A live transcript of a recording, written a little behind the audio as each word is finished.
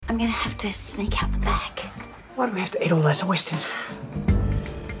I'm going to have to sneak out the back. Why do we have to eat all those oysters?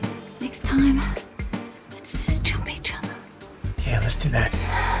 Next time, let's just jump each other. Yeah, let's do that.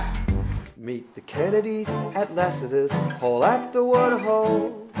 Meet the Kennedys at Lassiter's Hall at the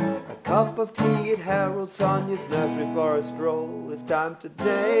Waterhole. A cup of tea at Harold Sonia's nursery for a stroll. It's time to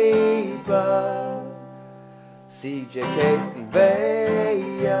neighbours. CJ, Kate and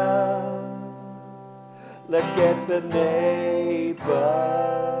Vaya. Let's get the neighbours.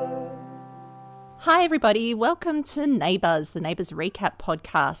 Hi everybody, welcome to Neighbours, the Neighbours Recap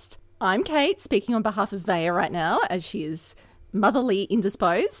podcast. I'm Kate, speaking on behalf of Vaya right now, as she is motherly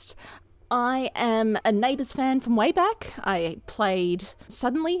indisposed. I am a Neighbours fan from way back. I played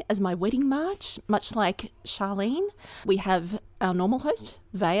Suddenly as my wedding march, much like Charlene. We have our normal host,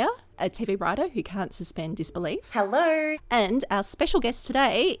 Vaya, a TV writer who can't suspend disbelief. Hello. And our special guest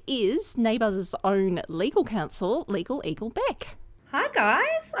today is Neighbours' own legal counsel, Legal Eagle Beck. Hi,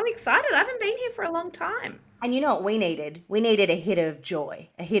 guys. I'm excited. I haven't been here for a long time. And you know what we needed? We needed a hit of joy.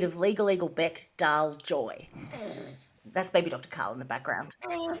 A hit of Legal Eagle Beck, Dahl joy. That's baby Dr. Carl in the background.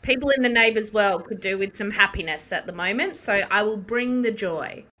 People in the Neighbours world could do with some happiness at the moment, so I will bring the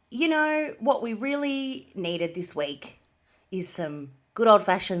joy. You know, what we really needed this week is some good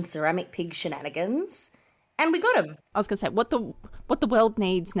old-fashioned ceramic pig shenanigans, and we got them. I was going to say, what the world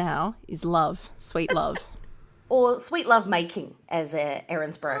needs now is love, sweet love. Or sweet love making, as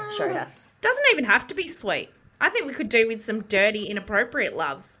Erinsborough showed us. Doesn't even have to be sweet. I think we could do with some dirty, inappropriate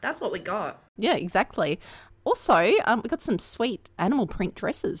love. That's what we got. Yeah, exactly. Also, we got some sweet animal print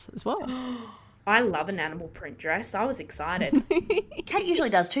dresses as well. I love an animal print dress. I was excited. Kate usually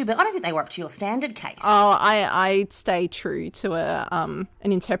does too, but I don't think they were up to your standard, Kate. Oh, I stay true to an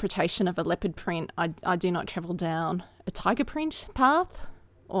interpretation of a leopard print. I do not travel down a tiger print path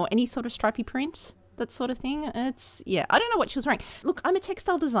or any sort of stripy print. That sort of thing. I don't know what she was wearing. Look, I'm a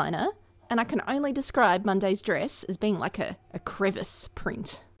textile designer and I can only describe Monday's dress as being like a crevice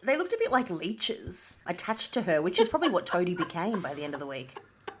print. They looked a bit like leeches attached to her, which is probably what Toadie became by the end of the week.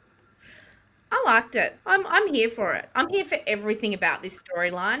 I liked it. I'm here for it. I'm here for everything about this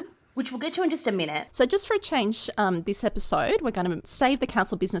storyline. Which we'll get to in just a minute. So just for a change, this episode, we're going to save the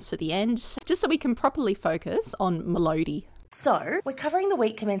council business for the end, just so we can properly focus on Melody. So, we're covering the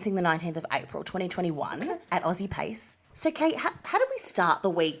week commencing the 19th of April 2021 at Aussie Pace. So, Kate, how did we start the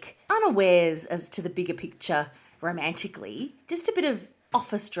week unawares as to the bigger picture romantically? Just a bit of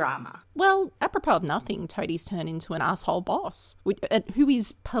office drama. Well, apropos of nothing, Toadie's turned into an asshole boss who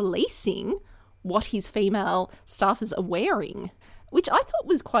is policing what his female staffers are wearing, which I thought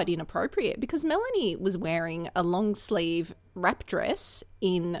was quite inappropriate because Melanie was wearing a long sleeve wrap dress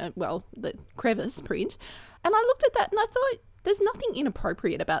in, the crevice print. And I looked at that and I thought, there's nothing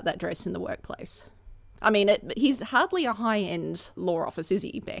inappropriate about that dress in the workplace. I mean, he's hardly a high-end law office, is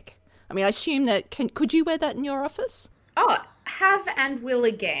he, Beck? I mean, I assume that, could you wear that in your office? Oh, have and will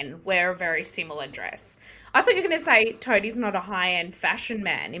again wear a very similar dress. I thought you were going to say Toadie's not a high-end fashion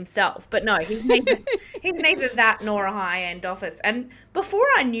man himself, but no, he's neither that nor a high-end office. And before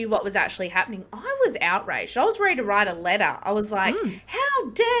I knew what was actually happening, I was outraged. I was ready to write a letter. I was like, how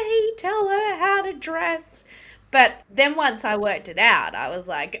dare he tell her how to dress? But then once I worked it out, I was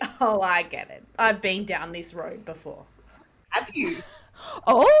like, oh, I get it. I've been down this road before. Have you?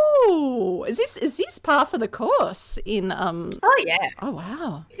 Oh, is this par for the course in Oh yeah. Oh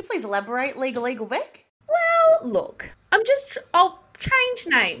wow. You could please elaborate, Legal Eagle Beck? Well, look, I'll change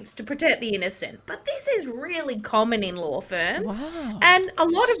names to protect the innocent, but this is really common in law firms. Wow. And a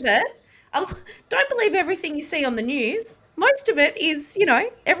lot of it, don't believe everything you see on the news. Most of it is,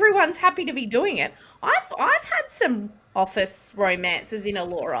 everyone's happy to be doing it. I've had some office romances in a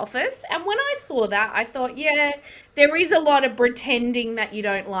law office, and when I saw that, I thought, yeah, there is a lot of pretending that you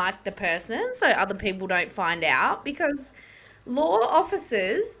don't like the person so other people don't find out, because law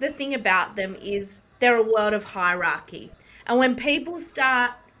offices, the thing about them is they're a world of hierarchy. And when people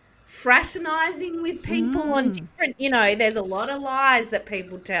start fraternizing with people on different, there's a lot of lies that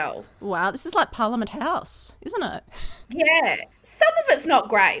people tell. Wow, this is like Parliament House, isn't it? Yeah, some of it's not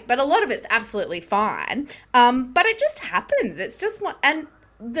great, but a lot of it's absolutely fine. But it just happens. It's just one. And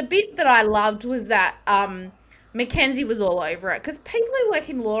the bit that I loved was that Mackenzie was all over it, because people who work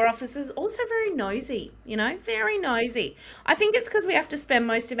in law offices are also very nosy, very nosy. I think it's because we have to spend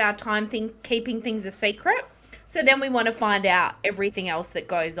most of our time keeping things a secret. So then we want to find out everything else that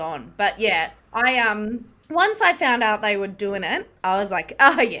goes on. But yeah, once I found out they were doing it, I was like,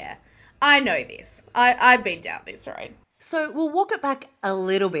 oh yeah, I know this. I've been down this road. So we'll walk it back a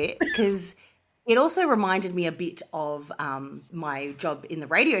little bit, because it also reminded me a bit of my job in the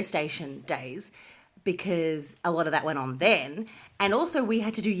radio station days, because a lot of that went on then. And also we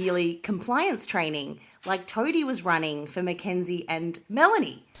had to do yearly compliance training, like Toadie was running for Mackenzie and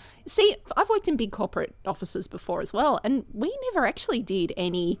Melanie. See, I've worked in big corporate offices before as well, and we never actually did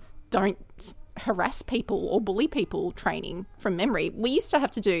any don't harass people or bully people training from memory. We used to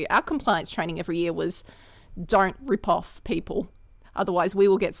have to do, our compliance training every year was don't rip off people, otherwise we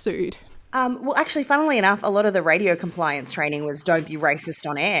will get sued. Well, actually, funnily enough, a lot of the radio compliance training was don't be racist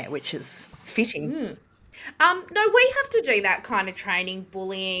on air, which is fitting. No, we have to do that kind of training,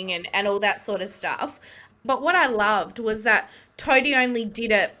 bullying and all that sort of stuff. But what I loved was that Toadie only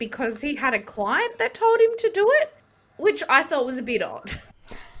did it because he had a client that told him to do it, which I thought was a bit odd.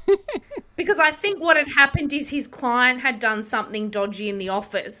 Because I think what had happened is his client had done something dodgy in the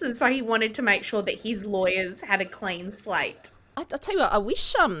office, and so he wanted to make sure that his lawyers had a clean slate. I'll tell you what, I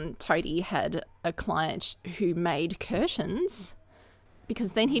wish Toadie had a client who made curtains,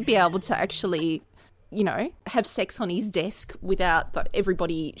 because then he'd be able to actually, you know, have sex on his desk without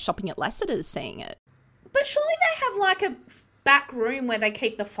everybody shopping at Lassiter's seeing it. But surely they have like a back room where they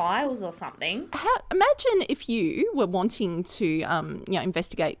keep the files or something. Imagine if you were wanting to,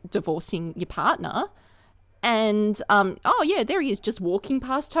 investigate divorcing your partner, and there he is, just walking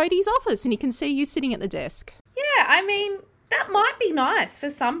past Toadie's office, and he can see you sitting at the desk. Yeah, I mean, that might be nice for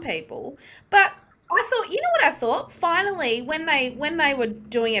some people, but I thought, you know what I thought? Finally, when they were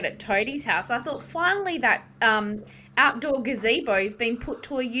doing it at Toadie's house, I thought finally that outdoor gazebo has been put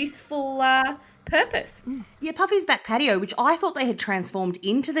to a useful purpose. Yeah, Puffy's back patio, which I thought they had transformed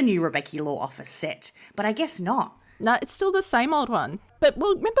into the new Rebecca Law office set, but I guess not. No, it's still the same old one. But,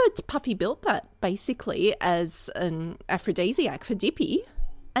 well, remember Puffy built that basically as an aphrodisiac for Dippy,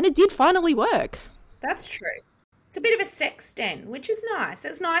 and it did finally work. That's true. It's a bit of a sex den, which is nice.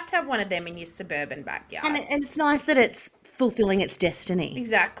 It's nice to have one of them in your suburban backyard. And it's nice that it's fulfilling its destiny.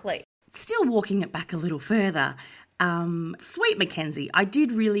 Exactly. Still walking it back a little further, sweet Mackenzie. I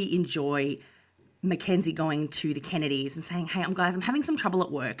did really enjoy Mackenzie going to the Kennedys and saying, hey, guys, I'm having some trouble at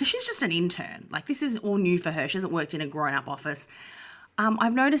work, because she's just an intern. Like, this is all new for her. She hasn't worked in a grown-up office.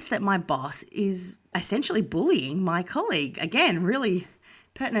 I've noticed that my boss is essentially bullying my colleague. Again, really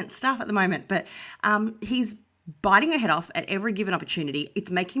pertinent stuff at the moment, but he's biting her head off at every given opportunity.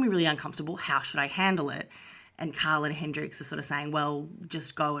 It's making me really uncomfortable. How should I handle it? And Carl and Hendrix are sort of saying, well,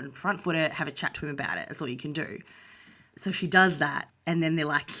 just go and front foot it, have a chat to him about it. That's all you can do. So she does that, and then they're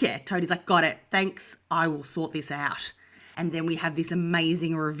like, yeah, Toadie's like, got it, thanks, I will sort this out. And then we have this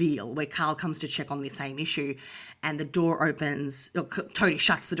amazing reveal where Carl comes to check on the same issue, and the door opens, Toadie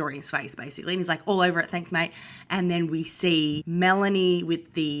shuts the door in his face, basically, and he's like, all over it, thanks, mate. And then we see Melanie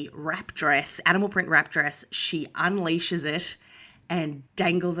with the wrap dress, animal print wrap dress. She unleashes it and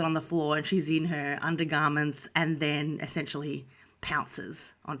dangles it on the floor, and she's in her undergarments, and then essentially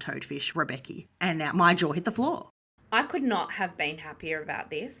pounces on Toadfish, Rebecca. And now my jaw hit the floor. I could not have been happier about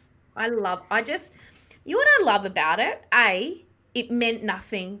this. You know what I love about it? A, it meant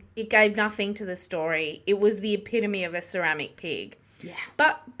nothing. It gave nothing to the story. It was the epitome of a ceramic pig. Yeah.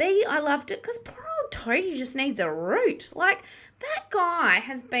 But B, I loved it because poor old Toadie just needs a root. Like, that guy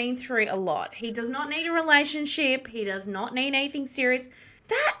has been through a lot. He does not need a relationship. He does not need anything serious.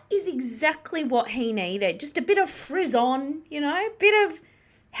 That is exactly what he needed. Just a bit of frizz-on, you know, a bit of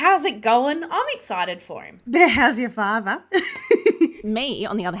how's it going? I'm excited for him. But how's your father? Me,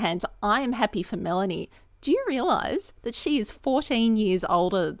 on the other hand, I am happy for Melanie. Do you realise that she is 14 years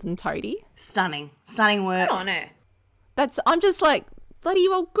older than Toadie? Stunning. Stunning work. Good on her. I'm just like, bloody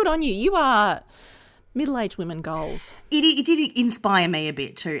well, good on you. You are middle-aged women goals. It did inspire me a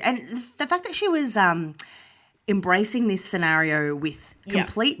bit too. And the fact that she was embracing this scenario with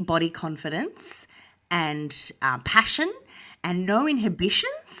complete body confidence and passion and no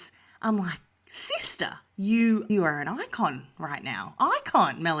inhibitions, I'm like, sister, you are an icon right now.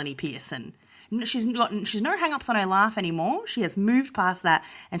 Icon, Melanie Pearson. She's no hang-ups on her laugh anymore. She has moved past that,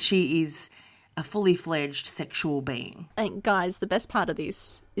 and she is a fully fledged sexual being. And guys, the best part of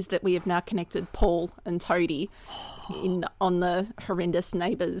this is that we have now connected Paul and Toadie on the horrendous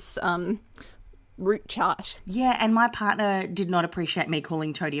neighbours route chart. Yeah, and my partner did not appreciate me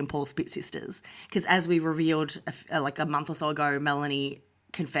calling Toadie and Paul spit sisters, because as we revealed like a month or so ago, Melanie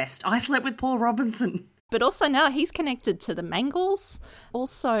confessed, I slept with Paul Robinson. But also now he's connected to the Mangles,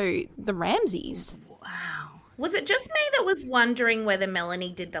 also the Ramseys. Wow. Was it just me that was wondering whether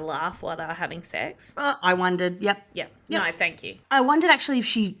Melanie did the laugh while they were having sex? I wondered, yep. No, thank you. I wondered actually if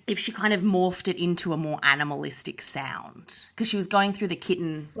she kind of morphed it into a more animalistic sound, because she was going through the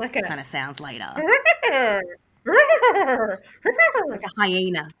kitten kind of sounds later. Like a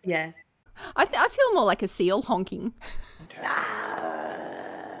hyena, yeah. I feel more like a seal honking.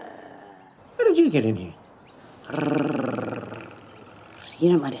 How did you get in here? You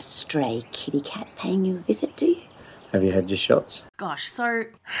don't mind a stray kitty cat paying you a visit, do you? Have you had your shots? Gosh, so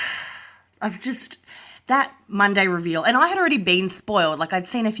that Monday reveal, and I had already been spoiled. Like, I'd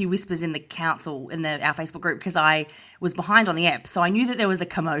seen a few whispers in the council, in our Facebook group, because I was behind on the ep, so I knew that there was a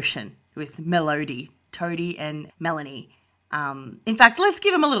commotion with Melody, Toadie and Melanie. In fact, let's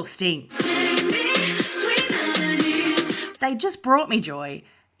give them a little sting. They just brought me joy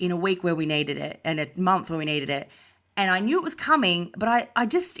in a week where we needed it, and a month where we needed it. And I knew it was coming, but I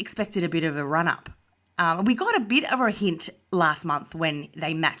just expected a bit of a run-up. We got a bit of a hint last month when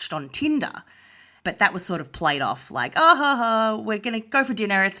they matched on Tinder, but that was sort of played off like, we're going to go for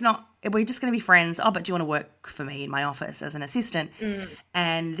dinner. We're just going to be friends. Oh, but do you want to work for me in my office as an assistant?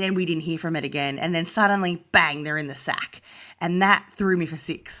 And then we didn't hear from it again. And then suddenly, bang, they're in the sack. And that threw me for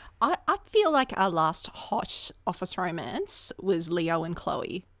six. I feel like our last hot office romance was Leo and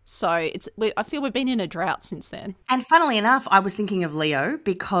Chloe. So I feel we've been in a drought since then. And funnily enough, I was thinking of Leo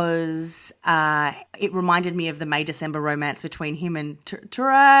because it reminded me of the May-December romance between him and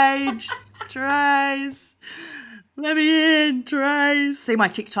Trace. Let me in, Trace. See my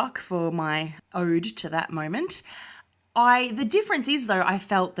TikTok for my ode to that moment. The difference is, though, I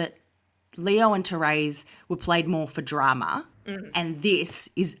felt that Leo and Therese were played more for drama, and this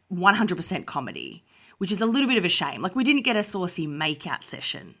is 100% comedy, which is a little bit of a shame. Like, we didn't get a saucy make-out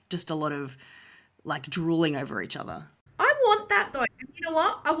session, just a lot of, like, drooling over each other. I want that, though. You know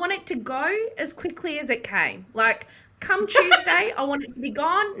what? I want it to go as quickly as it came. Like, come Tuesday, I want it to be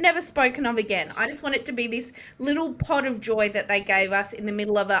gone, never spoken of again. I just want it to be this little pot of joy that they gave us in the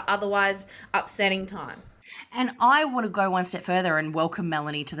middle of an otherwise upsetting time. And I want to go one step further and welcome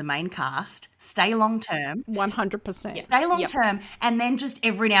Melanie to the main cast. Stay long term. 100%. Stay long term. And then just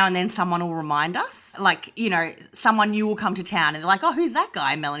every now and then someone will remind us. Like, you know, someone new will come to town and they're like, oh, who's that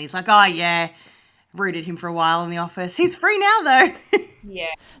guy? And Melanie's like, oh, yeah, rooted him for a while in the office. He's free now, though.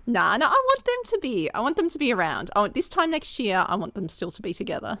 Yeah. No, I want them to be around. This time next year, I want them still to be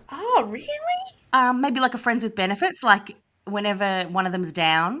together. Oh, really? Maybe like a friends with benefits. Like, whenever one of them's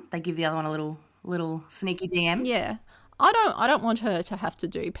down, they give the other one a little sneaky DM. Yeah. I don't want her to have to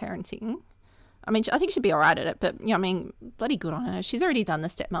do parenting. I mean, I think she'd be all right at it, but, you know, I mean, bloody good on her. She's already done the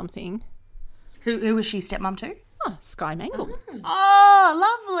stepmom thing. Who was she stepmom to? Oh, Sky Mangle.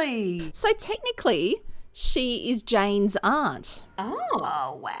 Oh, lovely. So technically, she is Jane's aunt.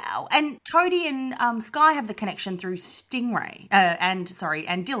 Oh, wow. And Toadie and Sky have the connection through Stingray, and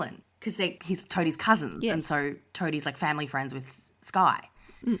Dylan, because they're Toadie's cousins. Yes. And so Toadie's like family friends with Sky.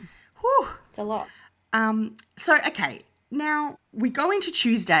 Whew. It's a lot. Okay, now we go into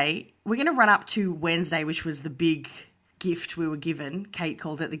Tuesday. We're going to run up to Wednesday, which was the big gift we were given. Kate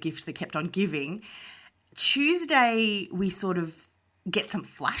called it the gift that kept on giving. Tuesday, we sort of get some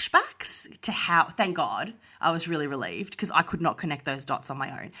flashbacks to how, thank God, I was really relieved because I could not connect those dots on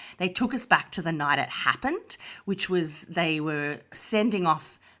my own. They took us back to the night it happened, which was they were sending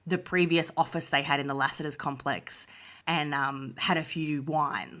off the previous office they had in the Lassiter's complex and had a few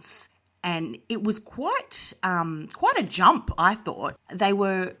wines. And it was quite a jump, I thought. They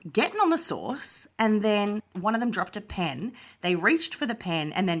were getting on the sauce and then one of them dropped a pen. They reached for the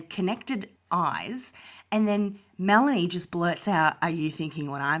pen and then connected eyes. And then Melanie just blurts out, are you thinking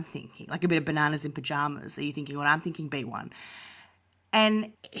what I'm thinking? Like a bit of bananas in pajamas. Are you thinking what I'm thinking, B1?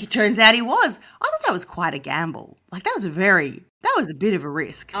 And it turns out he was. I thought that was quite a gamble. Like that was a bit of a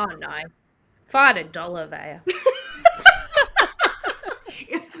risk. Oh, no. If I had $1 there.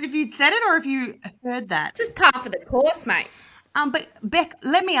 If you'd said it or if you heard that. It's just par for the course, mate. But Beck,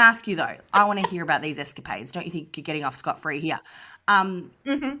 let me ask you though. I want to hear about these escapades. Don't you think you're getting off scot-free here?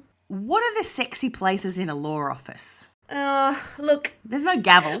 What are the sexy places in a law office? Look. There's no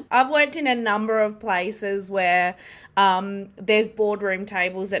gavel. I've worked in a number of places where there's boardroom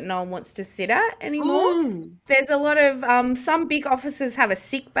tables that no one wants to sit at anymore. Ooh. There's a lot of, some big offices have a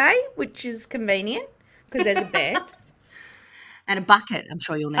sick bay, which is convenient because there's a bed. And a bucket, I'm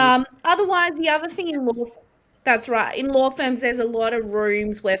sure you'll need. Otherwise, the other thing in law, that's right, in law firms, there's a lot of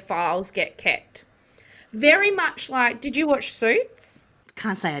rooms where files get kept. Very much like, did you watch Suits?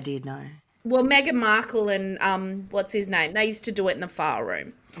 Can't say I did, no. Well, Meghan Markle and what's his name? They used to do it in the file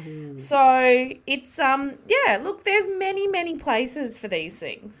room. Ooh. So it's look, there's many, many places for these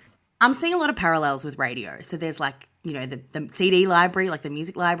things. I'm seeing a lot of parallels with radio. So there's like, you know, the CD library, like the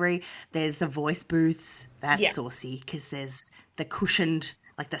music library. There's the voice booths. That's saucy because there's the cushioned,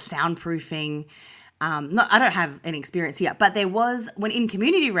 like the soundproofing. I don't have any experience here, but there was, when in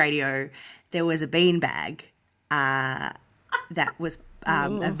community radio, there was a beanbag that was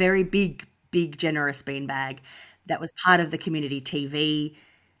a very big, generous beanbag that was part of the community TV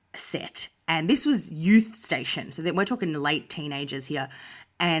set. And this was youth station. So we're talking late teenagers here.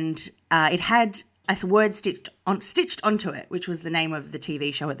 And it had a word stitched onto it, which was the name of the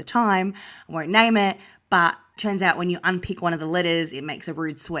TV show at the time. I won't name it, but turns out when you unpick one of the letters, it makes a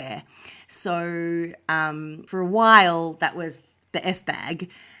rude swear. So for a while, that was the F-bag,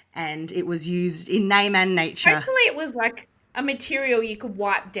 and it was used in name and nature. Hopefully it was like a material you could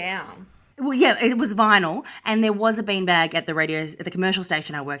wipe down. Well, yeah, it was vinyl, and there was a beanbag at the commercial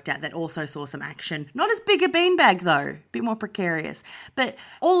station I worked at that also saw some action. Not as big a beanbag, though, a bit more precarious. But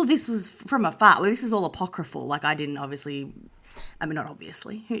all of this was from afar. Well, this is all apocryphal. Like, I didn't obviously... I mean, not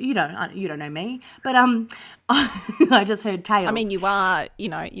obviously. You don't know me. But I just heard tales. I mean, you are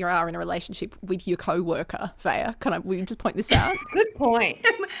in a relationship with your co-worker, Vaya. Will you just point this out? Good point.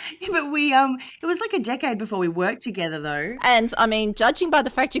 Yeah, but it was like a decade before we worked together, though. And, I mean, judging by the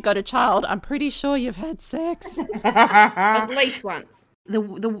fact you got a child, I'm pretty sure you've had sex. At least once.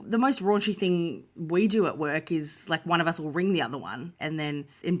 The most raunchy thing we do at work is like one of us will ring the other one and then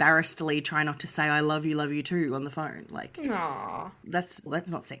embarrassedly try not to say I love you too on the phone. Like, Aww. that's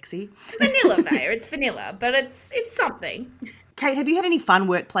not sexy. It's vanilla, Vaya. It's vanilla, but it's something. Kate, have you had any fun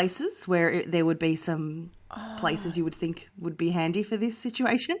workplaces where there would be some places you would think would be handy for this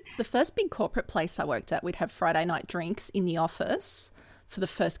situation? The first big corporate place I worked at, we'd have Friday night drinks in the office for the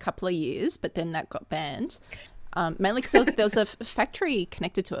first couple of years, but then that got banned. Mainly because there was a factory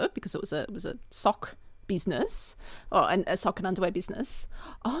connected to it because it was a sock business, and a sock and underwear business.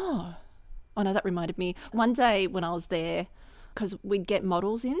 Oh no, that reminded me. One day when I was there, because we'd get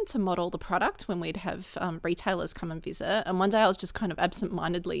models in to model the product when we'd have retailers come and visit. And one day I was just kind of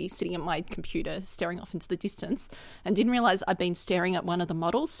absentmindedly sitting at my computer, staring off into the distance, and didn't realise I'd been staring at one of the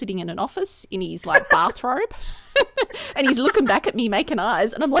models sitting in an office in his like bathrobe. And he's looking back at me, making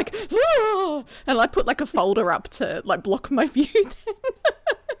eyes, and I'm like, oh! And I put like a folder up to like block my view.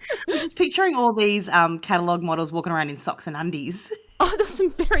 I'm just picturing all these catalogue models walking around in socks and undies. Oh, there's some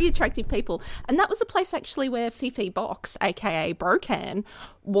very attractive people. And that was the place actually where Fifi Box, aka Brocan,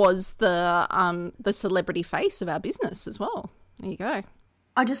 was the celebrity face of our business as well. There you go.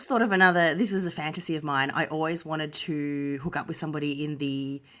 I just thought of this was a fantasy of mine. I always wanted to hook up with somebody in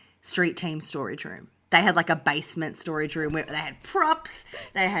the street team storage room. They had like a basement storage room where they had props,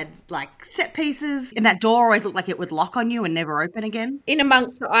 they had like set pieces, and that door always looked like it would lock on you and never open again. In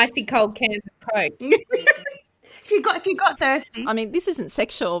amongst the icy cold cans of Coke. If you got thirsty. I mean, this isn't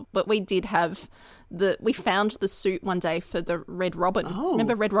sexual, but we did have we found the suit one day for the Red Robin. Oh.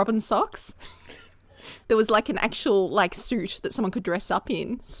 Remember Red Robin socks? There was like an actual like suit that someone could dress up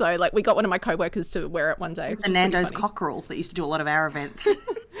in. So like we got one of my co-workers to wear it one day. The Nando's cockerel that used to do a lot of our events.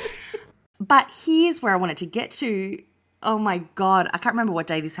 But here's where I wanted to get to. Oh my God. I can't remember what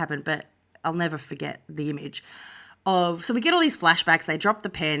day this happened, but I'll never forget the image of, so we get all these flashbacks. They dropped the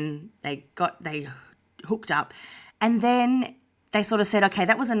pen. They hooked up. And then they sort of said, okay,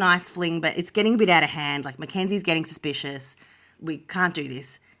 that was a nice fling, but it's getting a bit out of hand. Like Mackenzie's getting suspicious. We can't do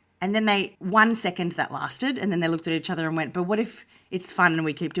this. And then 1 second that lasted. And then they looked at each other and went, but what if it's fun and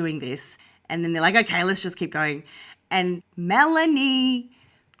we keep doing this? And then they're like, okay, let's just keep going. And Melanie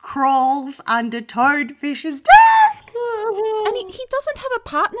crawls under Toadfish's desk. And he doesn't have a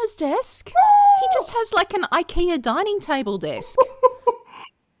partner's desk. He just has like an IKEA dining table desk.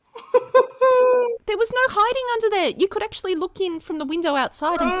 There was no hiding under there. You could actually look in from the window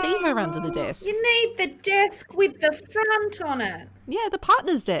outside and see her under the desk. You need the desk with the front on it. Yeah, the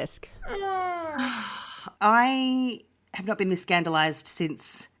partner's desk. I have not been this scandalised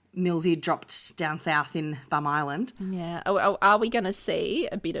since Millsy dropped down south in Bum Island. Yeah. Are we going to see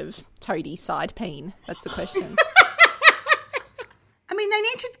a bit of Toady side peen? That's the question. I mean, they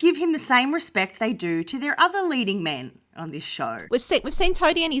need to give him the same respect they do to their other leading men on this show. We've seen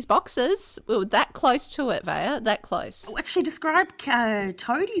Toady and his boxers. We were that close to it, Vaya. That close. Actually, describe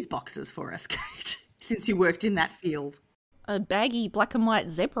Toadie's boxers for us, Kate, since you worked in that field. A baggy black and white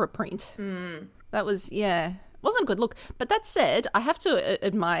zebra print. That was, yeah. Wasn't a good look. But that said, I have to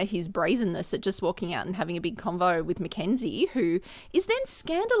admire his brazenness at just walking out and having a big convo with Mackenzie, who is then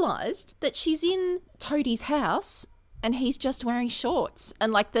scandalised that she's in Toadie's house and he's just wearing shorts.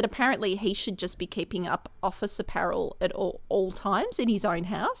 And like that apparently he should just be keeping up office apparel at all times in his own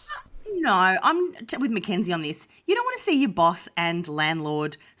house. No, I'm with Mackenzie on this. You don't want to see your boss and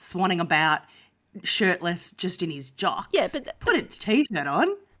landlord swanning about shirtless just in his jocks. Yeah, but put a t-shirt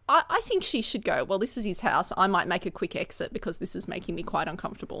on. I think she should go, well, this is his house. I might make a quick exit because this is making me quite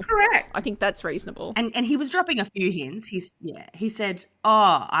uncomfortable. Correct. I think that's reasonable. And he was dropping a few hints. He said,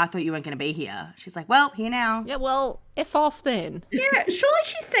 "Oh, I thought you weren't going to be here." She's like, "Well, here now." Yeah, well, F off then. Yeah, surely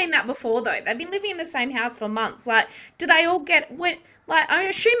she's seen that before, though. They've been living in the same house for months. Like, do they all I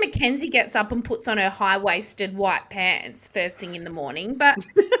assume Mackenzie gets up and puts on her high-waisted white pants first thing in the morning, but,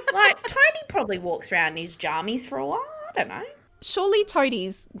 Tony probably walks around in his jammies for a while. I don't know. Surely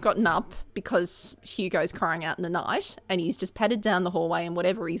Toadie's gotten up because Hugo's crying out in the night and he's just padded down the hallway in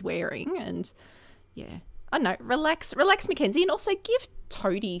whatever he's wearing and, yeah. I don't know, relax Mackenzie, and also give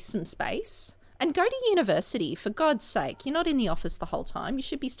Toadie some space. And go to university, for God's sake. You're not in the office the whole time. You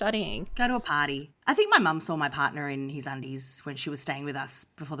should be studying. Go to a party. I think my mum saw my partner in his undies when she was staying with us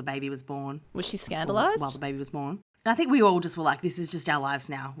before the baby was born. Was she scandalised? While the baby was born. I think we all just were like, this is just our lives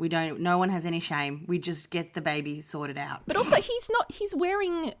now. No one has any shame. We just get the baby sorted out. But also, he's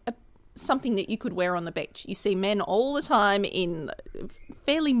wearing something that you could wear on the beach. You see men all the time in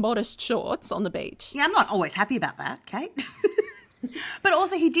fairly modest shorts on the beach. Yeah, I'm not always happy about that, Kate. But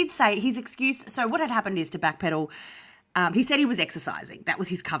also he did say his excuse. So what had happened is, to backpedal, he said he was exercising. That was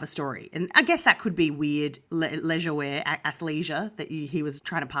his cover story. And I guess that could be weird leisure wear, athleisure that he was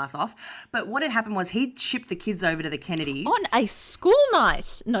trying to pass off. But what had happened was he'd shipped the kids over to the Kennedys. On a school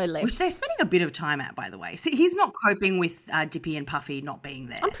night, no less. Which they're spending a bit of time at, by the way. So he's not coping with Dippy and Puffy not being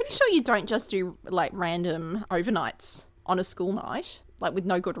there. I'm pretty sure you don't just do random overnights on a school night, with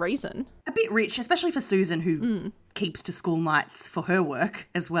no good reason. A bit rich, especially for Susan, who keeps to school nights for her work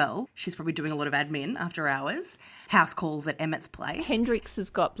as well. She's probably doing a lot of admin after hours. House calls at Emmett's place. Hendrix has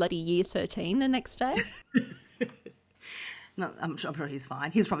got bloody year 13 the next day. No, I'm sure he's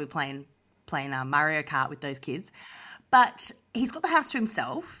fine. He's probably playing Mario Kart with those kids. But he's got the house to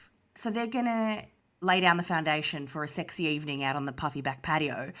himself, so they're going to lay down the foundation for a sexy evening out on the puffy back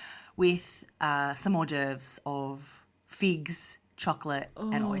patio with some hors d'oeuvres of figs, chocolate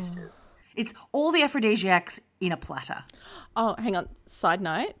and oysters. It's all the aphrodisiacs in a platter. Oh, hang on. Side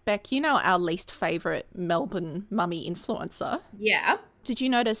note, Beck, you know our least favourite Melbourne mummy influencer. Yeah. Did you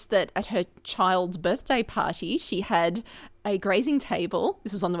notice that at her child's birthday party, she had a grazing table,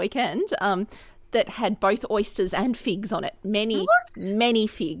 this is on the weekend, that had both oysters and figs on it. Many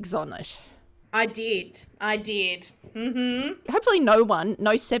figs on it. I did. Mm-hmm. Hopefully no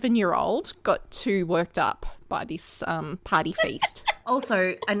 7-year-old got too worked up by this party feast.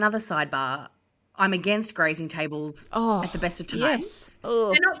 Also, another sidebar, I'm against grazing tables at the best of times. Yes.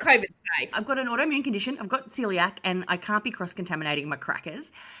 Oh. They're not COVID safe. I've got an autoimmune condition, I've got celiac, and I can't be cross-contaminating my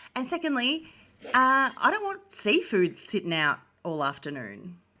crackers. And secondly, I don't want seafood sitting out all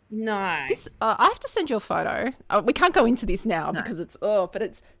afternoon. No. I have to send you a photo. We can't go into this now because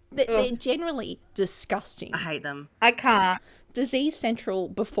they're generally disgusting. I hate them. I can't. Disease central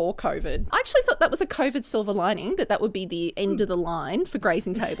before COVID. I actually thought that was a COVID silver lining, that would be the end of the line for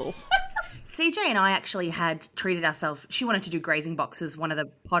grazing tables. CJ and I actually had treated ourselves. She wanted to do grazing boxes, one of the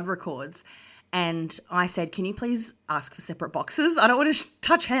pod records. And I said, can you please ask for separate boxes? I don't want to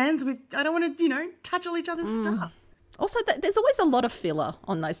touch hands with, I don't want to, touch all each other's stuff. Also, there's always a lot of filler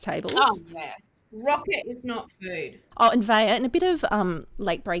on those tables. Oh, yeah. Rocket is not food. Oh, and Vaya, and a bit of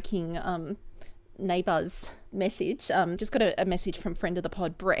late-breaking neighbours message. Just got a message from friend of the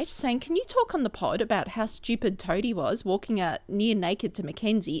pod, Brett, saying, can you talk on the pod about how stupid Toadie was walking out near naked to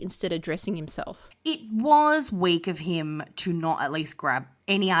Mackenzie instead of dressing himself? It was weak of him to not at least grab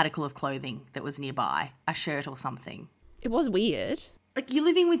any article of clothing that was nearby, a shirt or something. It was weird. Like, you're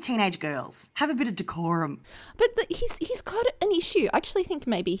living with teenage girls. Have a bit of decorum. But he's got an issue. I actually think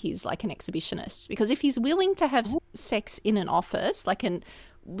maybe he's like an exhibitionist, because if he's willing to have sex in an office,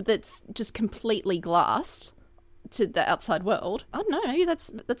 that's just completely glassed to the outside world, I don't know, maybe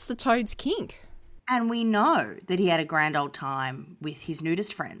that's the Toad's kink. And we know that he had a grand old time with his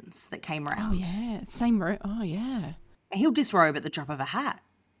nudist friends that came round. Oh, yeah. Same room. Oh, yeah. He'll disrobe at the drop of a hat.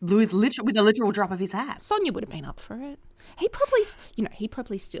 With a literal drop of his hat. Sonia would have been up for it. He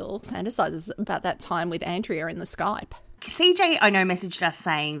probably still fantasizes about that time with Andrea in the Skype. CJ, I know, messaged us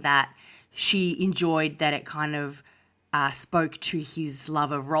saying that she enjoyed that it kind of spoke to his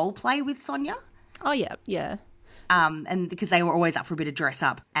love of role play with Sonia. Oh, yeah, yeah. And because they were always up for a bit of dress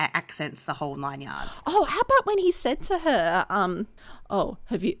up, accents, the whole 9 yards. Oh, how about when he said to her,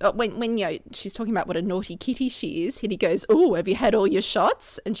 have you, when she's talking about what a naughty kitty she is, and he goes, oh, have you had all your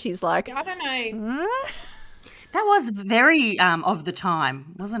shots? And she's like, I don't know. That was very of the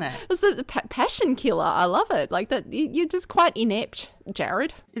time, wasn't it? It was the passion killer. I love it. Like that, you're just quite inept,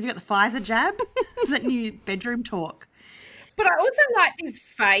 Jared. Have you got the Pfizer jab? Is that new bedroom talk? But I also liked his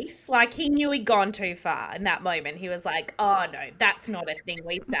face. Like, he knew he'd gone too far in that moment. He was like, oh, no, that's not a thing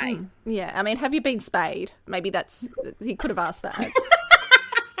we say. Yeah, I mean, have you been spayed? Maybe he could have asked that.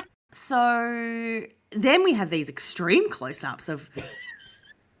 So then we have these extreme close-ups of,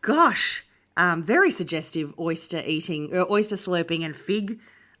 gosh, very suggestive oyster eating, oyster slurping and fig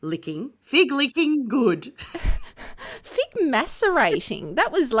licking. Fig licking, good. Fig macerating.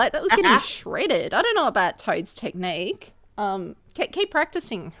 That was getting shredded. I don't know about Toad's technique. Keep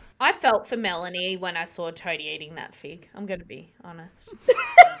practicing. I felt for Melanie when I saw Toadie eating that fig. I'm going to be honest.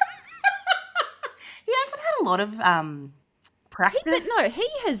 He hasn't had a lot of practice. He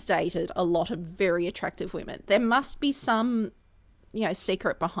has dated a lot of very attractive women. There must be some,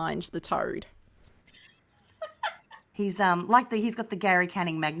 secret behind the Toad. He's he's got the Gary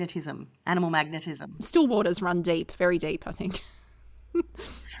Canning magnetism, animal magnetism. Still waters run deep, very deep, I think.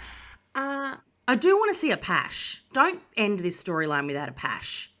 I do want to see a pash. Don't end this storyline without a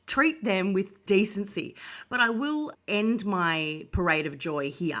pash. Treat them with decency. But I will end my parade of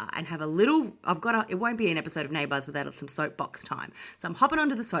joy here and have a little, it won't be an episode of Neighbours without some soapbox time. So I'm hopping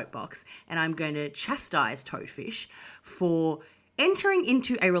onto the soapbox and I'm going to chastise Toadfish for entering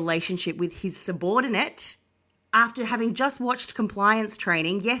into a relationship with his subordinate after having just watched compliance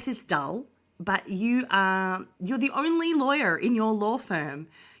training. Yes, it's dull, but you're the only lawyer in your law firm.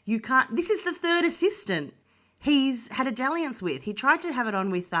 This is the third assistant he's had a dalliance with. He tried to have it on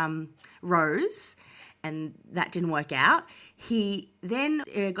with Rose, and that didn't work out. He then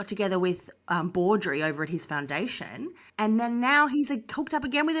got together with Baudry over at his foundation, and then now he's hooked up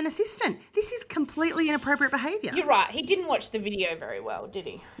again with an assistant. This is completely inappropriate behaviour. You're right. He didn't watch the video very well, did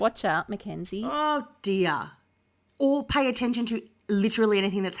he? Watch out, Mackenzie. Oh, dear. Or pay attention to literally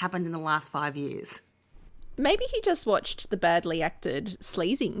anything that's happened in the last 5 years. Maybe he just watched the badly acted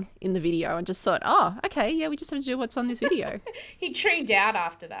sleazing in the video and just thought, oh, okay, yeah, we just have to do what's on this video. He tuned out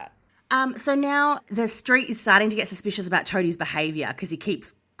after that. So now the street is starting to get suspicious about Toadie's behaviour because he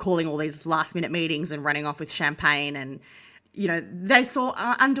keeps calling all these last-minute meetings and running off with champagne and, they saw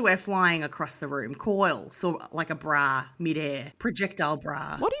underwear flying across the room. Coil saw like a bra mid-air, projectile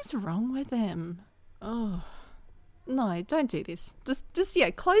bra. What is wrong with them? Oh, no, don't do this. Just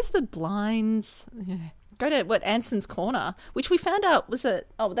close the blinds. Yeah. Go to Anson's Corner, which we found out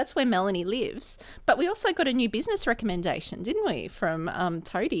that's where Melanie lives. But we also got a new business recommendation, didn't we, from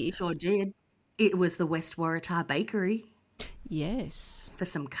Toadie? Sure did. It was the West Waratah Bakery. Yes. For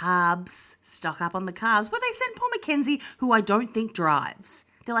some carbs, stock up on the carbs. Well, they sent Paul Mackenzie, who I don't think drives.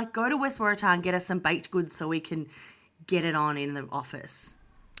 They're like, go to West Waratah and get us some baked goods so we can get it on in the office.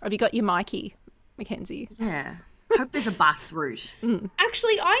 Have you got your Mikey, Mackenzie? Yeah. Hope there's a bus route.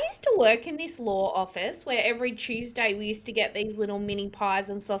 Actually, I used to work in this law office where every Tuesday we used to get these little mini pies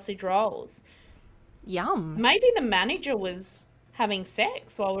and sausage rolls. Yum. Maybe the manager was having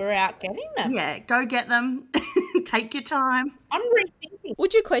sex while we were out getting them. Yeah, go get them. Take your time. I'm rethinking.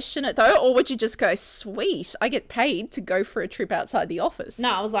 Would you question it though, or would you just go, sweet, I get paid to go for a trip outside the office?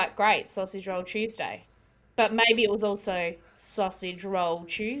 No, I was like, great, sausage roll Tuesday. But maybe it was also sausage roll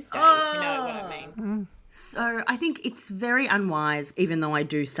Tuesday, if you know what I mean. So I think it's very unwise, even though I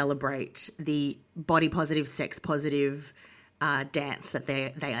do celebrate the body positive, sex positive dance that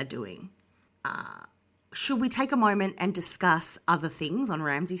they are doing. Should we take a moment and discuss other things on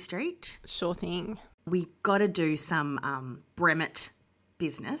Ramsay Street? Sure thing. We got to do some Bremit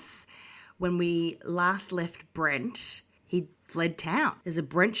business. When we last left Brent, he fled town. There's a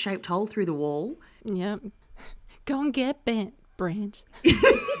Brent-shaped hole through the wall. Yeah. Go and get Brent.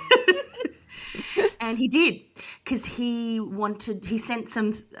 And he did, because he sent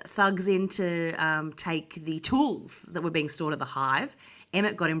some thugs in to take the tools that were being stored at the hive.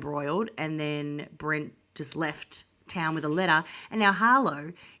 Emmett got embroiled, and then Brent just left town with a letter. And now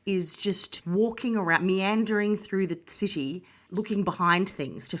Harlow is just walking around, meandering through the city, looking behind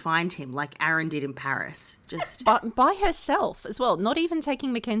things to find him, like Aaron did in Paris. Just by herself as well, not even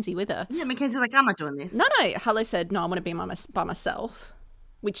taking Mackenzie with her. Yeah, Mackenzie's like, I'm not doing this. No, Harlow said, no, I want to be by myself.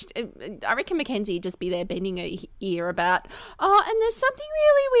 Which I reckon Mackenzie would just be there bending her ear about, oh, and there's something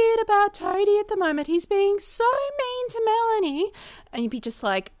really weird about Toadie at the moment. He's being so mean to Melanie. And you'd be just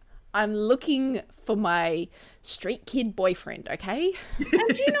like, I'm looking for my street kid boyfriend, okay? And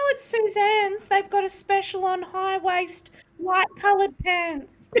do you know it's Suzanne's? They've got a special on high-waist, white-coloured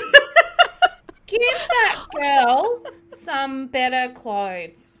pants. Give that girl some better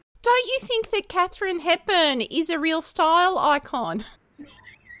clothes. Don't you think that Katharine Hepburn is a real style icon?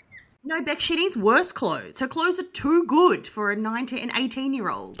 No, Beck, she needs worse clothes. Her clothes are too good for an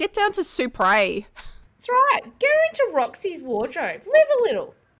 18-year-old. Get down to Supre. That's right. Get her into Roxy's wardrobe. Live a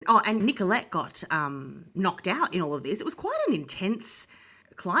little. Oh, and Nicolette got knocked out in all of this. It was quite an intense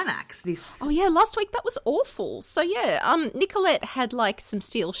climax. Oh yeah, last week that was awful. So yeah, Nicolette had like some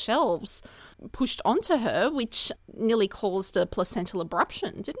steel shelves pushed onto her, which nearly caused a placental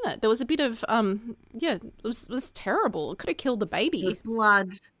abruption, didn't it? There was a bit of it was terrible. It could have killed the baby. There was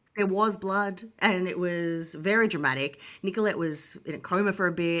blood. There was blood, and it was very dramatic. Nicolette was in a coma for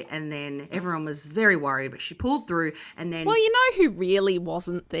a bit, and then everyone was very worried, but she pulled through, and then... Well, you know who really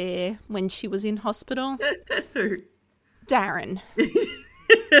wasn't there when she was in hospital? Darren.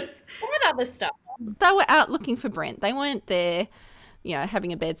 What other stuff? They were out looking for Brent. They weren't there,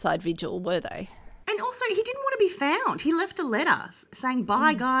 having a bedside vigil, were they? And also, he didn't want to be found. He left a letter saying,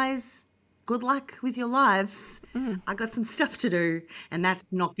 bye, guys. Good luck with your lives. I got some stuff to do, and that's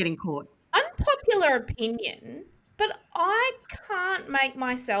not getting caught. Unpopular opinion, but I can't make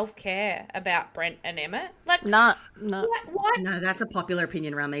myself care about Brent and Emmett. Like, no. Why? No, that's a popular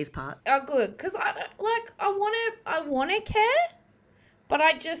opinion around these parts. Oh, good, because I don't like. I want to care, but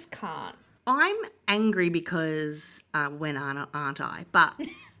I just can't. I'm angry because when aren't I? But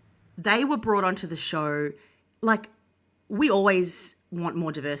they were brought onto the show. Like, we always want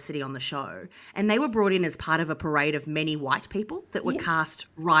more diversity on the show, and they were brought in as part of a parade of many white people that were cast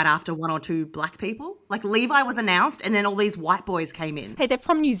right after one or two black people. Like, Levi was announced, and then all these white boys came in. Hey, they're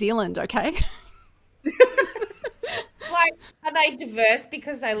from New Zealand, okay? Like, are they diverse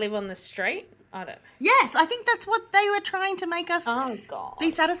because they live on the street? I don't know. Yes, I think that's what they were trying to make us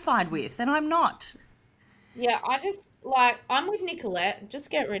be satisfied with, and I'm not. Yeah, I'm with Nicolette. Just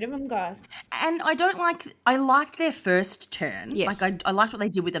get rid of them, guys. And I liked their first turn. Yes. Like, I liked what they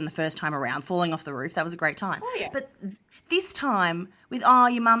did with them the first time around, falling off the roof. That was a great time. Oh, yeah. But this time, with,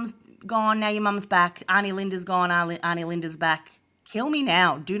 your mum's gone, now your mum's back, Auntie Linda's gone, Auntie Linda's back. Kill me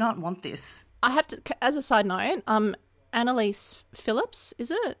now. Do not want this. I have to, as a side note, Annalise Phillips, is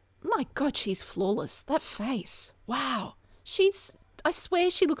it? My God, she's flawless. That face. Wow. I swear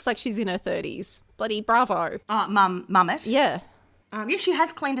she looks like she's in her 30s. Bloody bravo. Oh, Mummet. Yeah. Yeah, she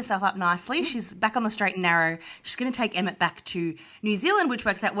has cleaned herself up nicely. She's back on the straight and narrow. She's going to take Emmett back to New Zealand, which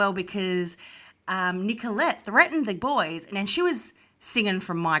works out well because Nicolette threatened the boys, and then she was singing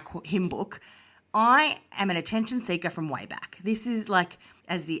from my hymn book, I am an attention seeker from way back. This is like,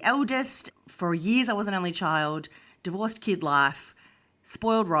 as the eldest, for years I was an only child, divorced kid life,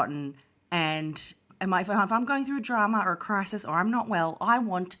 spoiled rotten, and if I'm going through a drama or a crisis or I'm not well, I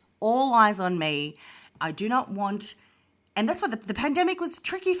want all eyes on me. I do not want... And that's why the pandemic was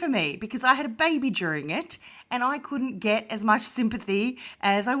tricky for me, because I had a baby during it and I couldn't get as much sympathy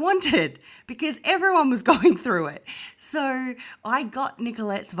as I wanted because everyone was going through it. So I got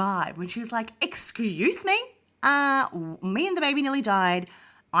Nicolette's vibe when she was like, excuse me, me and the baby nearly died.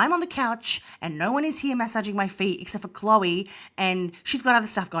 I'm on the couch and no one is here massaging my feet except for Chloe, and she's got other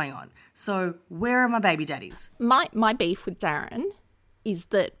stuff going on. So where are my baby daddies? My beef with Darren is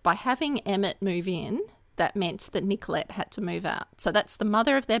that by having Emmett move in, that meant that Nicolette had to move out. So that's the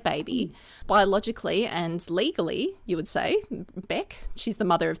mother of their baby. Biologically and legally, you would say, Beck, she's the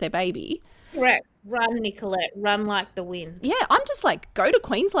mother of their baby. Correct. Run, Nicolette. Run like the wind. Yeah, I'm just like, go to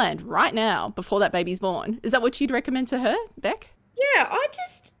Queensland right now before that baby's born. Is that what you'd recommend to her, Beck? Yeah,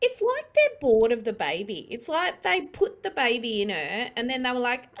 it's like they're bored of the baby. It's like they put the baby in her and then they were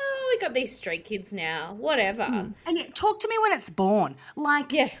like, oh, we got these street kids now, whatever. And yet, talk to me when it's born.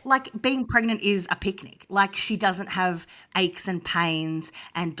 Like being pregnant is a picnic. Like, she doesn't have aches and pains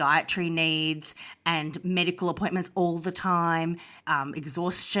and dietary needs and medical appointments all the time,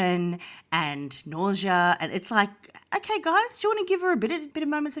 exhaustion and nausea. And it's like, okay, guys, do you want to give her a bit of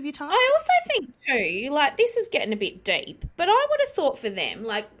moments of your time? I also think too, like, this is getting a bit deep, but I would have thought for them,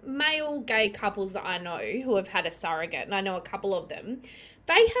 like male gay couples that I know who have had a surrogate, and I know a couple of them,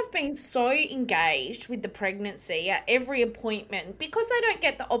 they have been so engaged with the pregnancy at every appointment because they don't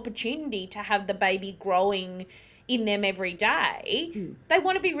get the opportunity to have the baby growing in them every day. They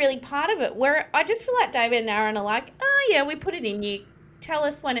want to be really part of it, where I just feel like David and Aaron are like, oh yeah, we put it in you, tell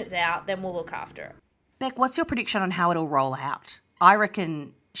us when it's out, then we'll look after it. Beck, what's your prediction on how it'll roll out? I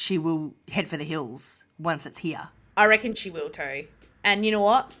reckon she will head for the hills once it's here. I reckon she will too. And you know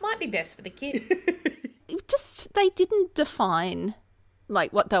what? Might be best for the kid. They didn't define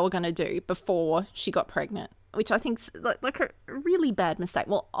like what they were going to do before she got pregnant, which I think's like a really bad mistake.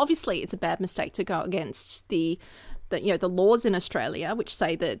 Well, obviously it's a bad mistake to go against the laws in Australia, which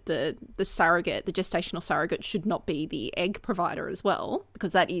say that the gestational surrogate should not be the egg provider as well,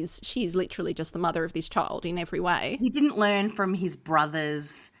 because she is literally just the mother of this child in every way. He didn't learn from his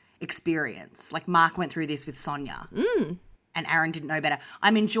brother's experience. Like, Mark went through this with Sonia. and Aaron didn't know better.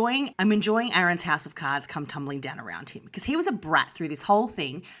 I'm enjoying Aaron's house of cards come tumbling down around him because he was a brat through this whole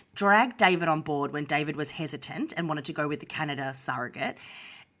thing, dragged David on board when David was hesitant and wanted to go with the Canada surrogate.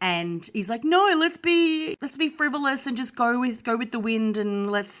 And he's like, no, let's be frivolous and just go with the wind,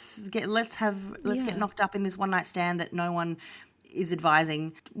 and let's get knocked up in this one night stand that no one is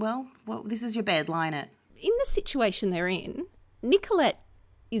advising. Well, this is your bed, lie in it. In the situation they're in, Nicolette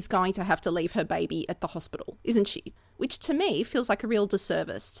is going to have to leave her baby at the hospital, isn't she? Which to me feels like a real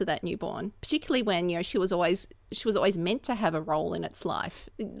disservice to that newborn, particularly when, you know, she was always meant to have a role in its life,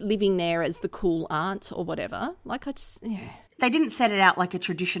 living there as the cool aunt or whatever. Like, They didn't set it out like a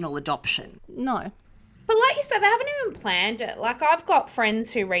traditional adoption. No. But like you said, they haven't even planned it. Like, I've got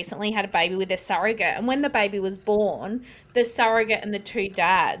friends who recently had a baby with a surrogate, and when the baby was born, the surrogate and the two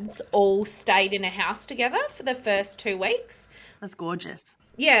dads all stayed in a house together for the first 2 weeks. That's gorgeous.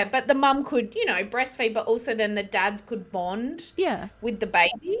 Yeah, but the mum could, you know, breastfeed, but also then the dads could bond with the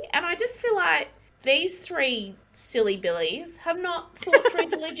baby. And I just feel like these 3 silly billies have not thought through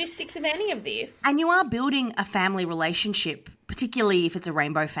the logistics of any of this. And you are building a family relationship, particularly if it's a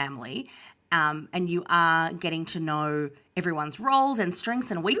rainbow family, and you are getting to know everyone's roles and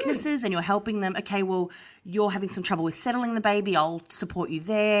strengths and weaknesses, and you're helping them. Okay, well, you're having some trouble with settling the baby, I'll support you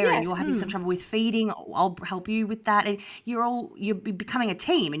there. And you're having some trouble with feeding, I'll help you with that. And you're becoming a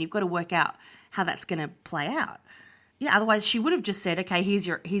team, and you've got to work out how that's going to play out. Yeah, otherwise she would have just said, okay, here's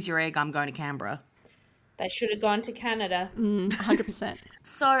your egg, I'm going to Canberra. They should have gone to Canada. 100%.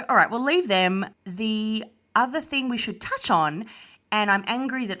 So, all right, we'll leave them. The other thing we should touch on, and I'm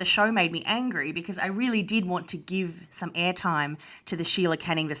angry that the show made me angry because I really did want to give some airtime to the Sheila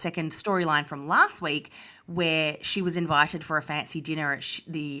Canning, the second storyline from last week, where she was invited for a fancy dinner at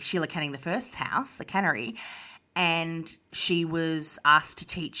the Sheila Canning the First's house, the cannery, and she was asked to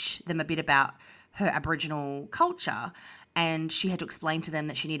teach them a bit about her Aboriginal culture. And she had to explain to them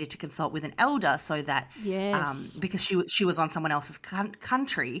that she needed to consult with an elder so that, because she was on someone else's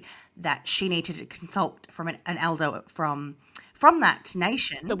country, that she needed to consult from an elder from that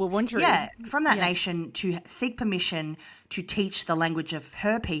nation. The Wurundjeri. Yeah, from that nation to seek permission to teach the language of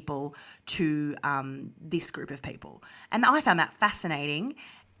her people to this group of people. And I found that fascinating.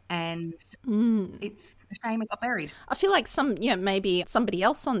 And it's a shame it got buried. I feel like maybe somebody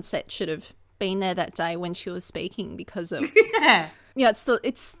else on set should have been there that day when she was speaking because of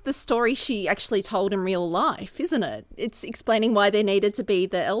it's the story she actually told in real life, isn't it? It's explaining why there needed to be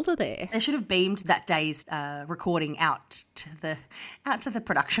the elder there. They should have beamed that day's recording out to the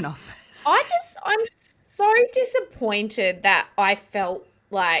production office. I'm so disappointed that I felt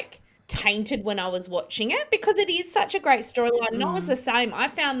like tainted when I was watching it, because it is such a great storyline. And I was the same. I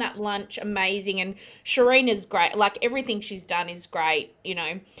found that lunch amazing, and Shireen is great. Like, everything she's done is great, you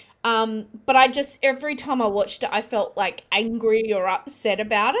know. But I just, every time I watched it, I felt like angry or upset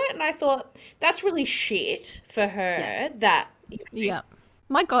about it. And I thought, that's really shit for her Yeah.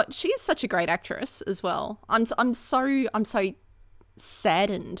 My God, she is such a great actress as well. I'm so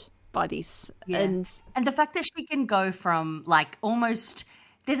saddened by this. Yeah. And the fact that she can go from like almost,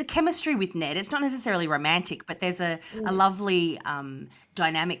 there's a chemistry with Ned. It's not necessarily romantic, but there's a lovely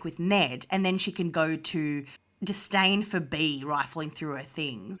dynamic with Ned. And then she can go to disdain for B rifling through her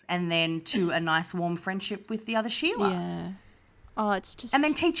things, and then to a nice warm friendship with the other Sheila. Yeah. Oh, it's just... And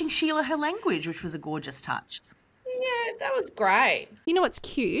then teaching Sheila her language, which was a gorgeous touch. Yeah, that was great. You know what's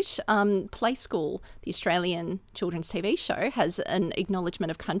cute? Play School, the Australian children's TV show, has an Acknowledgement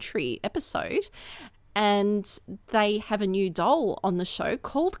of Country episode, and they have a new doll on the show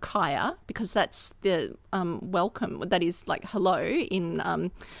called Kaya, because that's the welcome, that is like hello in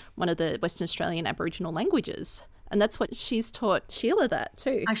one of the Western Australian Aboriginal languages. And that's what she's taught Sheila that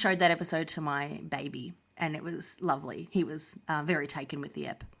too. I showed that episode to my baby and it was lovely. He was very taken with the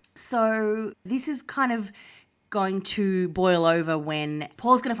ep. So this is kind of going to boil over when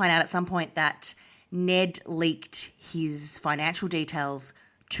Paul's going to find out at some point that Ned leaked his financial details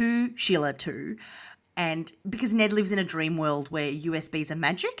to Sheila too. And because Ned lives in a dream world where USBs are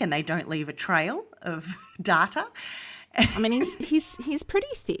magic and they don't leave a trail of data. I mean, he's pretty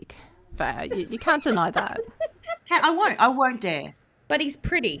thick. You can't deny that. I won't dare. But he's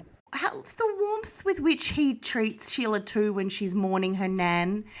pretty. The warmth with which he treats Sheila too when she's mourning her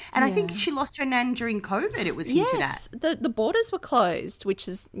nan. And I think she lost her nan during COVID, it was hinted at. The borders were closed, which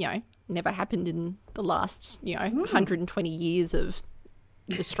is, never happened in the last, 120 years of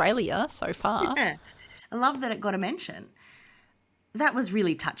Australia so far. Yeah. I love that it got a mention. That was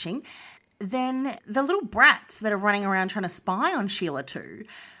really touching. Then the little brats that are running around trying to spy on Sheila too.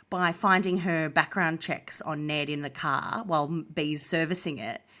 by finding her background checks on Ned in the car while B's servicing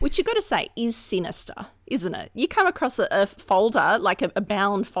it. Which you got to say is sinister, isn't it? You come across a folder, like a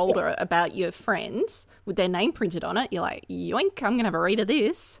bound folder about your friends with their name printed on it. You're like, yoink, I'm going to have a read of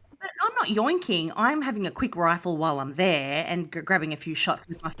this. But I'm not yoinking. I'm having a quick rifle while I'm there and grabbing a few shots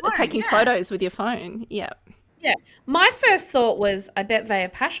with my phone. Taking photos with your phone, yeah. Yeah. My first thought was, I bet Vaya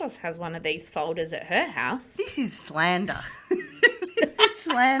Pashos has one of these folders at her house. This is slander. This is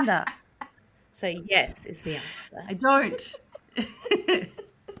slander. So yes is the answer. I don't.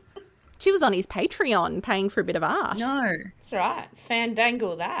 She was on his Patreon paying for a bit of art. No. That's right.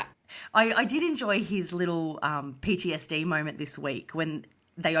 Fandangle that. I did enjoy his little PTSD moment this week when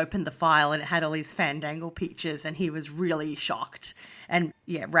they opened the file and it had all these Fandangle pictures and he was really shocked and,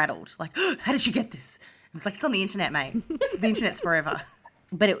 rattled. Like, how did she get this? I was like, it's on the internet, mate. The internet's forever.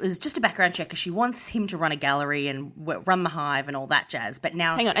 But it was just a background check because she wants him to run a gallery and run the hive and all that jazz. But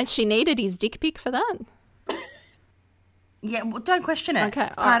now... Hang on, and she needed his dick pic for that? Yeah, well, don't question it. Okay,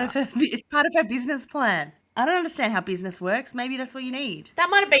 it's part of her business plan. I don't understand how business works. Maybe that's what you need. That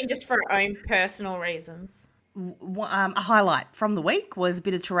might have been just for her own personal reasons. A highlight from the week was a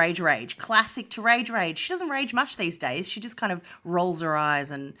bit of Terage Rage. Classic Terage Rage. She doesn't rage much these days. She just kind of rolls her eyes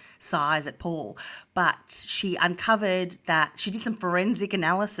and sighs at Paul. But she uncovered that she did some forensic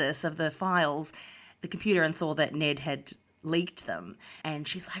analysis of the files, the computer, and saw that Ned had leaked them. And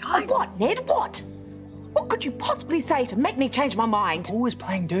she's like, Oh, what, Ned? What? What could you possibly say to make me change my mind? Paul was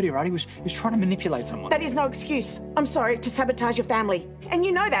playing dirty, right? He was trying to manipulate someone. That is no excuse. I'm sorry to sabotage your family. And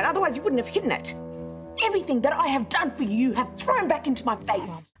you know that, otherwise you wouldn't have hidden it. Everything that I have done for you, you have thrown back into my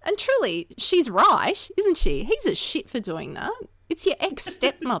face. And truly, she's right, isn't she? He's a shit for doing that. It's your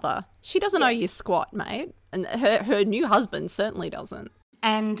ex-stepmother. She doesn't owe you squat, mate. And her new husband certainly doesn't.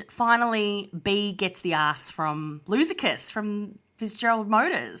 And finally, B gets the ass from Luzicus, from Fitzgerald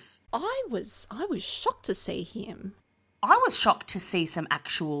Motors. I was shocked to see him. I was shocked to see some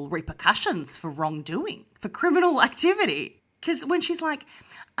actual repercussions for wrongdoing, for criminal activity. Because when she's like,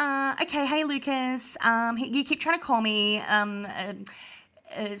 okay, hey, Lucas, you keep trying to call me.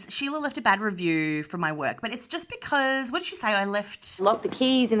 Sheila left a bad review for my work, but it's just because, what did she say? I left... Locked the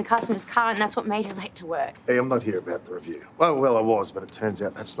keys in the customer's car, and that's what made her late to work. Hey, I'm not here about the review. Well, I was, but it turns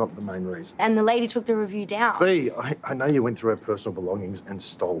out that's not the main reason. And the lady took the review down. B, I know you went through her personal belongings and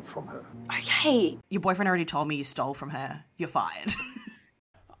stole from her. Okay. Your boyfriend already told me you stole from her. You're fired.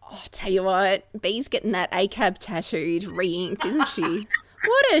 Oh, tell you what, B's getting that ACAB tattooed, re-inked, isn't she?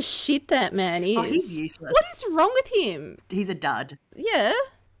 What a shit that man is. Oh, he's useless. What is wrong with him? He's a dud. Yeah.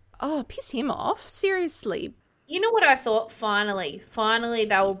 Oh, piss him off. Seriously. You know what I thought? Finally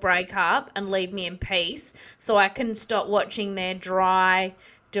they will break up and leave me in peace so I can stop watching their dry,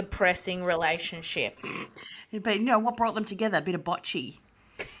 depressing relationship. But you know what brought them together? A bit of bocce.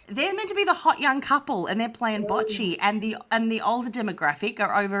 They're meant to be the hot young couple and they're playing bocce, and the older demographic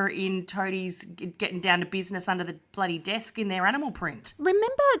are over in Toadie's getting down to business under the bloody desk in their animal print.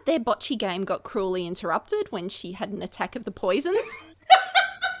 Remember their bocce game got cruelly interrupted when she had an attack of the poisons?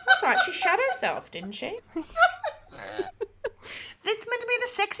 That's right, she shot herself, didn't she? It's meant to be the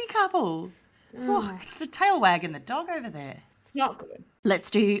sexy couple. Oh, it's the tail wagging the dog over there. It's not good. Let's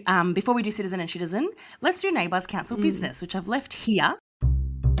do, before we do Citizen and Citizen, let's do Neighbours Council Business, which I've left here.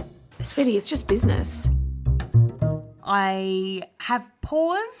 Sweetie, it's just business. I have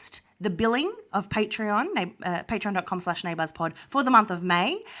paused the billing of Patreon, patreon.com/neighbourspod for the month of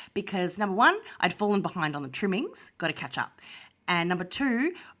May because, number one, I'd fallen behind on the trimmings, got to catch up. And number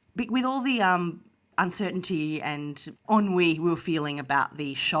two, with all the uncertainty and ennui we were feeling about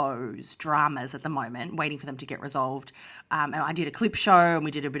the show's dramas at the moment, waiting for them to get resolved, and I did a clip show and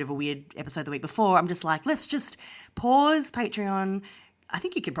we did a bit of a weird episode the week before, I'm just like, let's just pause Patreon. I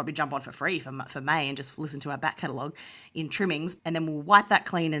think you can probably jump on for free for May and just listen to our back catalogue in trimmings, and then we'll wipe that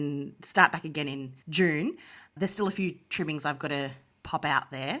clean and start back again in June. There's still a few trimmings I've got to pop out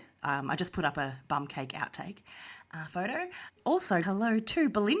there. I just put up a bum cake outtake photo. Also, hello to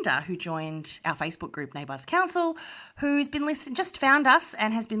Belinda, who joined our Facebook group Neighbours Council, who's been just found us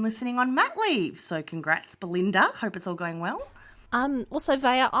and has been listening on mat leave. So congrats, Belinda. Hope it's all going well. Also,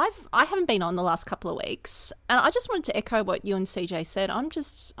 Vaya, I haven't been on the last couple of weeks, and I just wanted to echo what you and CJ said.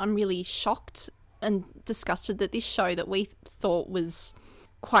 I'm really shocked and disgusted that this show that we thought was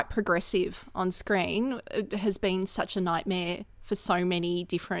quite progressive on screen has been such a nightmare for so many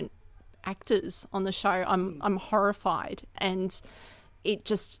different actors on the show. I'm horrified, and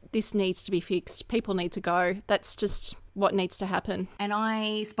this needs to be fixed. People need to go. That's just what needs to happen. And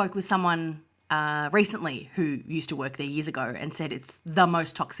I spoke with someone recently who used to work there years ago and said it's the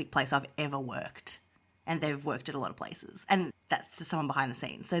most toxic place I've ever worked. and they've worked at a lot of places. And that's just someone behind the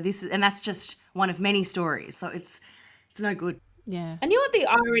scenes. So that's just one of many stories. So it's no good. Yeah. And you know what the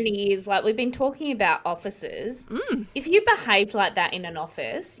irony is? Like, we've been talking about offices. If you behaved like that in an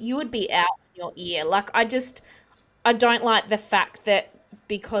office, you would be out in your ear. Like, I don't like the fact that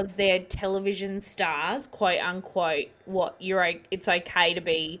because they're television stars, quote unquote, it's okay to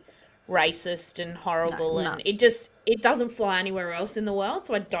be racist and horrible, and it doesn't fly anywhere else in the world.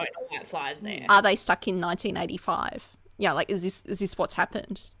 So I don't know why it flies there. Are they stuck in 1985? Yeah, like is this what's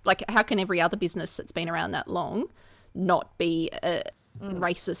happened? Like, how can every other business that's been around that long not be a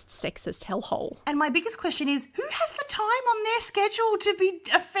racist, sexist hellhole? And my biggest question is, who has the time on their schedule to be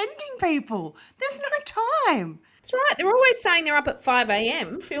offending people? There's no time. That's right. They're always saying they're up at 5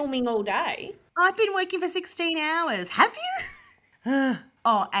 a.m. filming all day. I've been working for 16 hours. Have you?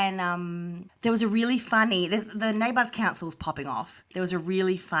 Oh, and there was a really funny, the Neighbours Council's popping off. There was a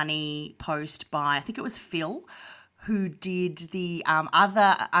really funny post by, I think it was Phil, who did the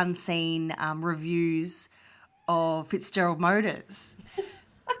other unseen reviews of Fitzgerald Motors.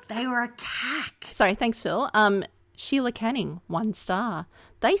 They were a cack. Sorry, thanks, Phil. Sheila Canning, 1 star.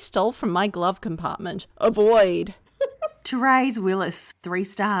 They stole from my glove compartment. Avoid. Therese Willis, 3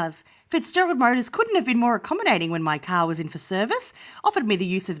 stars. Fitzgerald Motors couldn't have been more accommodating when my car was in for service. Offered me the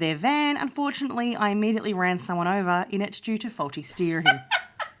use of their van. Unfortunately, I immediately ran someone over in it due to faulty steering.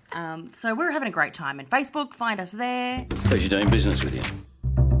 So we're having a great time. And Facebook, find us there. Pleasure doing business with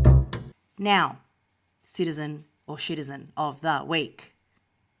you. Now, citizen or shitizen of the week.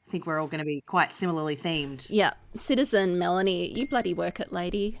 I think we're all going to be quite similarly themed. Yeah. Citizen Melanie, you bloody work it,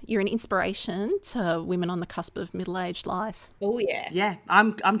 lady. You're an inspiration to women on the cusp of middle-aged life. Oh, yeah. Yeah,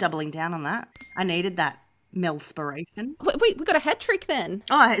 I'm doubling down on that. I needed that Melspiration. Wait, we got a hat trick then.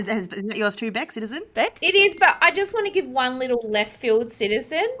 Oh, is that yours too, Beck, citizen? Beck? It is, but I just want to give one little left field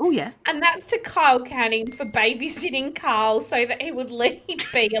citizen. Oh, yeah. And that's to Kyle Canning for babysitting Carl so that he would leave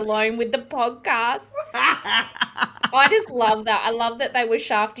B alone with the podcast. I just love that. I love that they were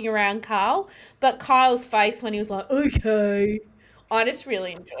shafting around Carl, but Kyle's face when he was like, okay. I just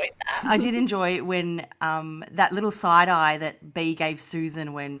really enjoyed that. I did enjoy when that little side eye that B gave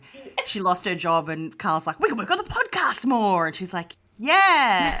Susan when she lost her job and Carl's like, we can work on the podcast more. And she's like,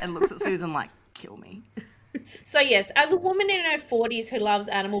 yeah. And looks at Susan like, kill me. So, yes, as a woman in her 40s who loves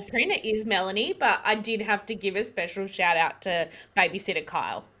animal print, it is Melanie, but I did have to give a special shout out to babysitter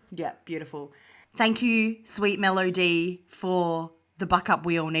Kyle. Yeah, beautiful. Thank you, sweet Melody, for the buck up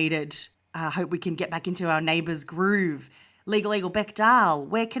we all needed. I hope we can get back into our neighbours' groove. Legal Beck Dahl,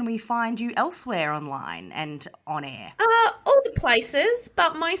 where can we find you elsewhere online and on air? All the places,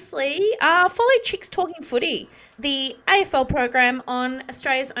 but mostly follow Chicks Talking Footy, the AFL program on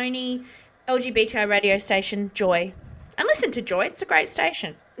Australia's only LGBTI radio station, Joy. And listen to Joy, it's a great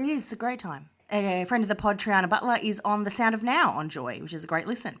station. It is, it's a great time. A friend of the pod, Triana Butler, is on The Sound of Now on Joy, which is a great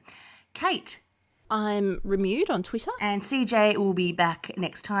listen. Kate. I'm Remude on Twitter. And CJ will be back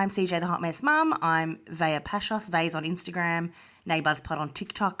next time. CJ the Hot Mess Mum. I'm Vaya Pashos. Vay's on Instagram. NeighboursPod on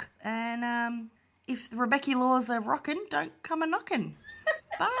TikTok. And if the Rebecca laws are rocking, don't come a knocking.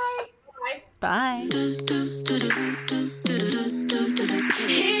 Bye. Bye.